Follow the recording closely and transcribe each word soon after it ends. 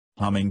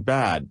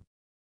Hummingbad.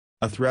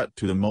 A threat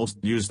to the most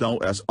used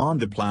OS on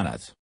the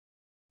planet.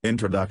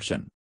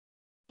 Introduction.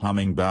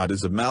 Hummingbad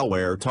is a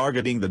malware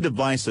targeting the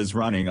devices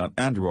running on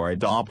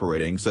Android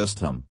operating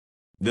system.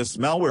 This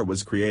malware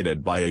was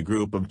created by a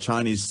group of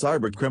Chinese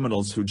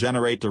cybercriminals who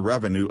generate a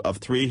revenue of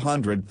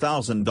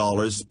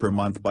 $300,000 per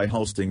month by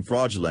hosting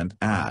fraudulent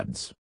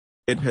ads.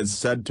 It has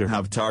said to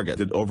have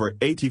targeted over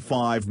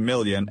 85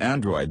 million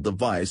Android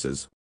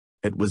devices.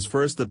 It was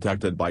first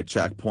detected by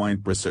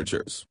Checkpoint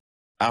researchers.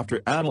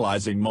 After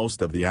analyzing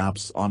most of the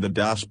apps on the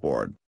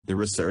dashboard, the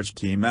research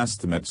team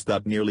estimates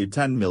that nearly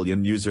 10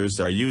 million users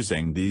are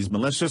using these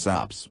malicious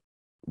apps.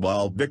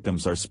 While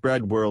victims are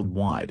spread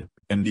worldwide,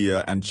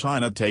 India and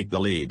China take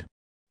the lead.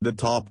 The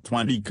top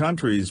 20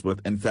 countries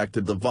with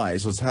infected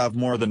devices have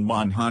more than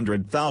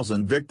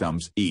 100,000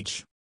 victims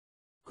each.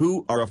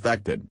 Who are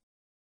affected?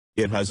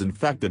 It has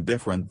infected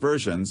different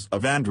versions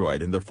of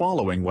Android in the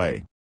following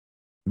way.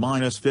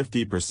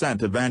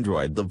 -50% of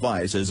Android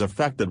devices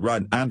affected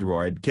run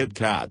Android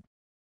KitKat.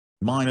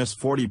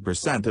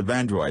 -40% of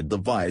Android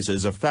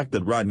devices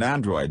affected run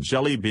Android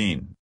Jelly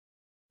Bean.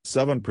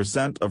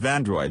 7% of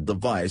Android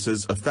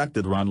devices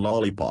affected run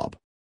Lollipop.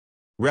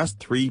 Rest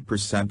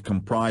 3%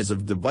 comprise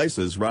of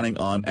devices running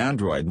on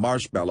Android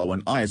Marshmallow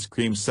and Ice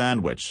Cream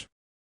Sandwich.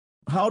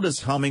 How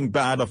does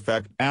Hummingbad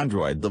affect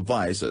Android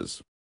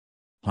devices?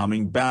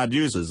 Hummingbad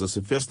uses a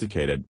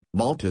sophisticated,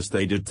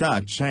 multi-stage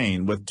attack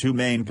chain with two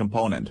main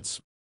components.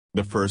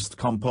 The first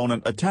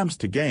component attempts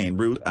to gain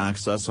root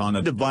access on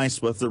a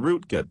device with a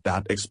rootkit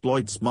that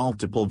exploits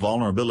multiple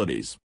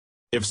vulnerabilities.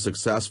 If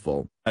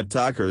successful,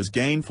 attackers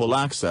gain full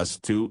access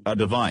to a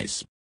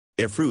device.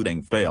 If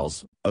rooting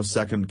fails, a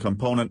second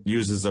component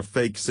uses a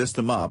fake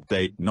system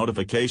update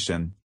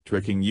notification,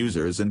 tricking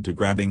users into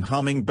granting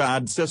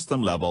Hummingbad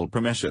system-level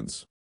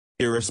permissions.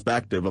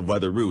 Irrespective of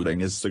whether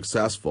rooting is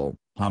successful,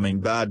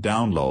 Hummingbad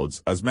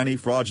downloads as many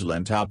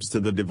fraudulent apps to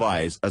the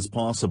device as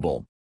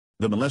possible.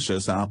 The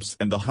malicious apps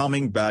in the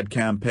Hummingbad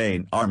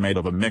campaign are made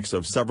of a mix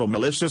of several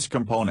malicious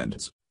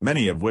components,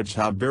 many of which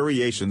have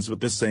variations with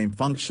the same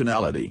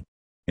functionality.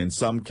 In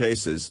some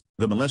cases,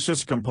 the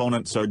malicious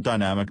components are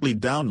dynamically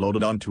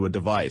downloaded onto a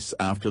device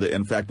after the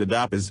infected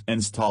app is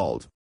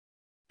installed.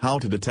 How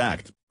to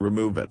detect,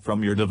 remove it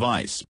from your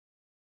device.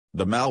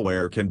 The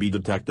malware can be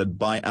detected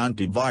by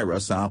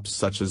antivirus apps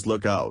such as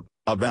Lookout,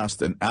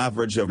 Avast and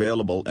Average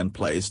available in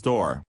Play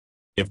Store.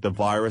 If the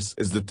virus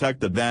is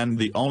detected, then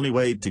the only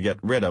way to get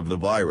rid of the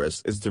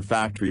virus is to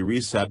factory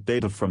reset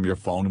data from your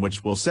phone,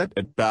 which will set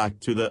it back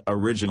to the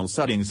original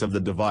settings of the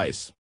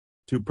device.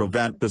 To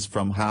prevent this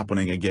from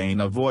happening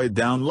again, avoid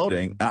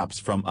downloading apps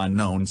from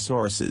unknown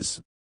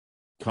sources.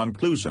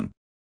 Conclusion.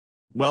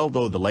 Well,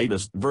 though the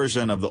latest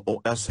version of the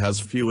OS has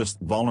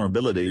fewest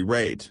vulnerability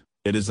rate,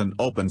 it is an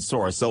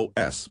open-source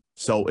OS,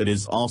 so it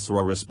is also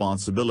a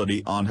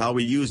responsibility on how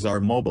we use our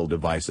mobile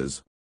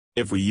devices.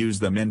 If we use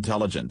them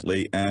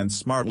intelligently and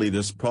smartly,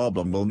 this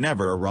problem will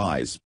never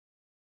arise.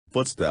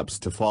 Footsteps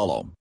to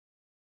follow.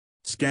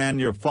 Scan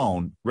your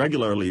phone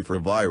regularly for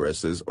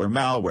viruses or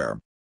malware.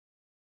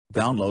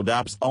 Download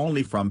apps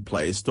only from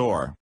Play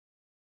Store.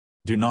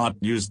 Do not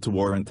use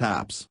torrent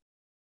apps.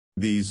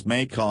 These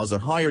may cause a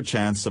higher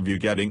chance of you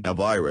getting a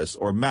virus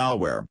or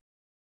malware.